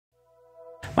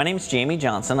My name is Jamie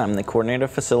Johnson. I'm the Coordinator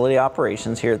of Facility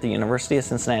Operations here at the University of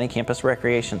Cincinnati Campus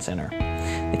Recreation Center.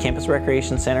 The Campus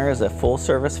Recreation Center is a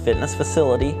full-service fitness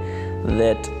facility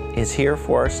that is here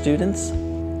for our students.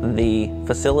 The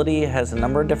facility has a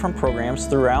number of different programs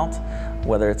throughout,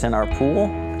 whether it's in our pool,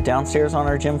 downstairs on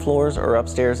our gym floors, or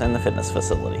upstairs in the fitness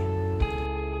facility.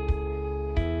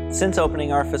 Since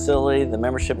opening our facility, the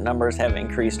membership numbers have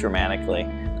increased dramatically.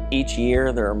 Each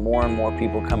year, there are more and more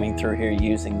people coming through here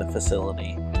using the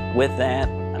facility. With that,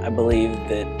 I believe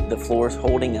that the floors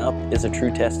holding up is a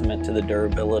true testament to the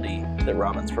durability that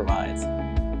Robbins provides.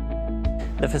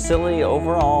 The facility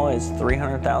overall is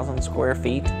 300,000 square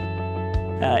feet.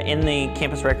 In the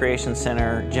Campus Recreation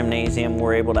Center gymnasium,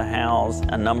 we're able to house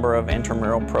a number of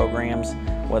intramural programs,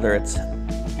 whether it's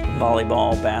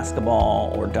volleyball,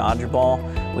 basketball, or dodgeball.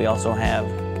 We also have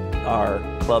our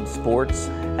club sports,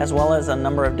 as well as a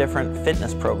number of different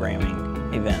fitness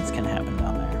programming events can happen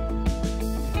down there.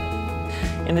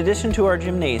 In addition to our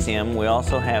gymnasium, we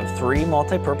also have 3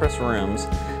 multi-purpose rooms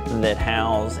that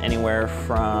house anywhere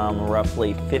from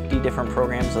roughly 50 different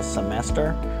programs a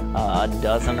semester, a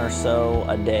dozen or so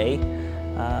a day.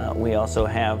 We also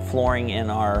have flooring in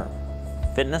our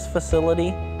fitness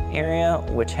facility area,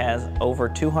 which has over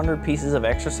 200 pieces of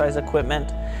exercise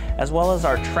equipment, as well as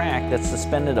our track that's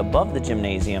suspended above the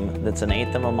gymnasium that's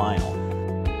 1/8 of a mile.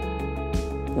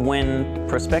 When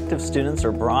prospective students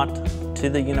are brought to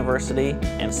the university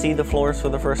and see the floors for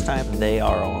the first time, they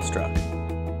are awestruck.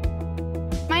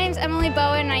 My name's Emily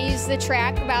Bowen and I use the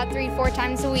track about 3-4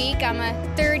 times a week. I'm a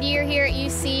 3rd year here at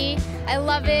UC. I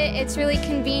love it. It's really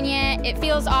convenient. It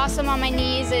feels awesome on my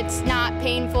knees. It's not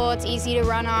painful. It's easy to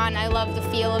run on. I love the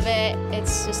feel of it.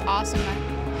 It's just awesome.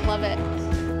 I love it.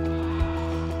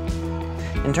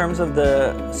 In terms of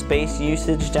the space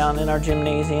usage down in our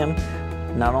gymnasium,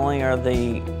 not only are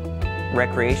the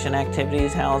recreation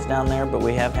activities housed down there, but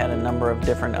we have had a number of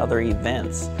different other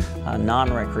events,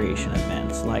 non-recreation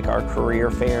events, like our career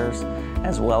fairs,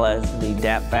 as well as the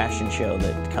DAP fashion show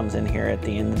that comes in here at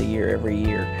the end of the year every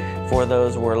year. For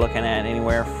those, we're looking at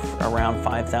anywhere around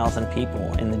 5,000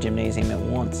 people in the gymnasium at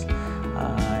once,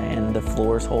 and the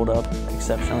floors hold up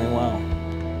exceptionally well.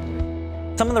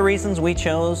 Some of the reasons we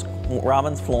chose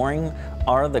Robbins flooring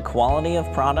are the quality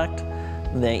of product,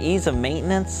 the ease of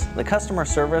maintenance, the customer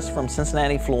service from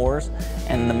Cincinnati Floors,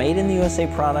 and the Made in the USA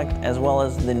product, as well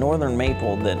as the Northern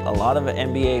Maple that a lot of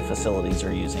NBA facilities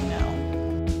are using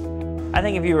now. I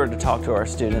think if you were to talk to our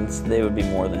students, they would be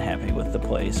more than happy with the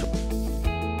place.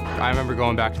 I remember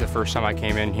going back to the first time I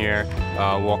came in here,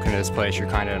 walking into this place, you're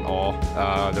kind of in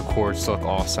awe. The courts look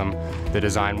awesome, the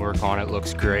design work on it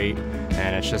looks great,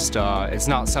 and it's just, it's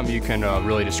not something you can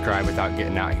really describe without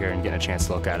getting out here and getting a chance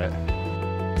to look at it.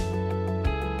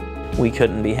 We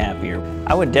couldn't be happier.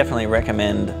 I would definitely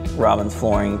recommend Robbins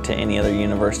flooring to any other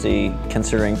university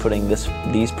considering putting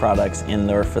these products in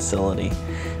their facility.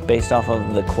 Based off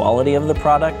of the quality of the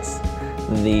products,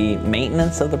 the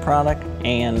maintenance of the product,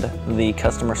 and the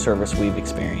customer service we've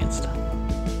experienced.